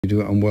You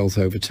do it on wealth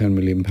over £10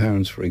 million,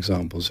 for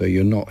example, so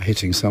you're not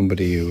hitting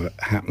somebody who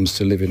happens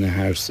to live in a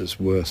house that's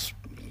worth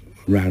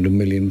around £1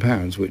 million,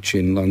 which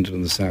in London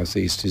and the South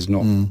East is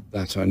not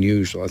that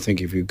unusual. I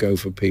think if you go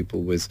for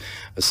people with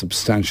a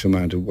substantial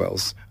amount of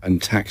wealth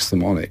and tax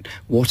them on it,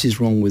 what is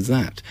wrong with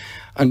that?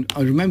 And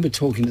I remember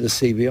talking to the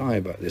CBI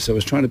about this. I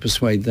was trying to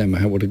persuade them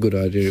what a good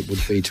idea it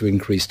would be to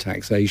increase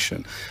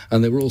taxation,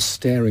 and they were all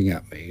staring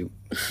at me,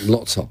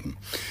 lots of them.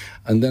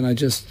 And then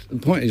the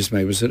point I just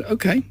made was that,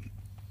 okay,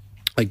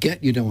 I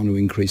get you don't want to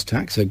increase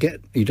tax, I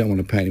get you don't want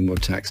to pay any more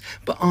tax,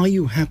 but are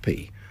you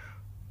happy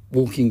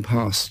walking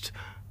past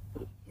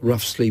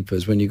rough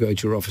sleepers when you go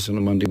to your office on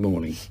a Monday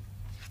morning?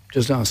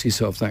 Just ask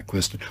yourself that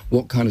question.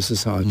 What kind of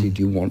society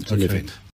do you want to live in?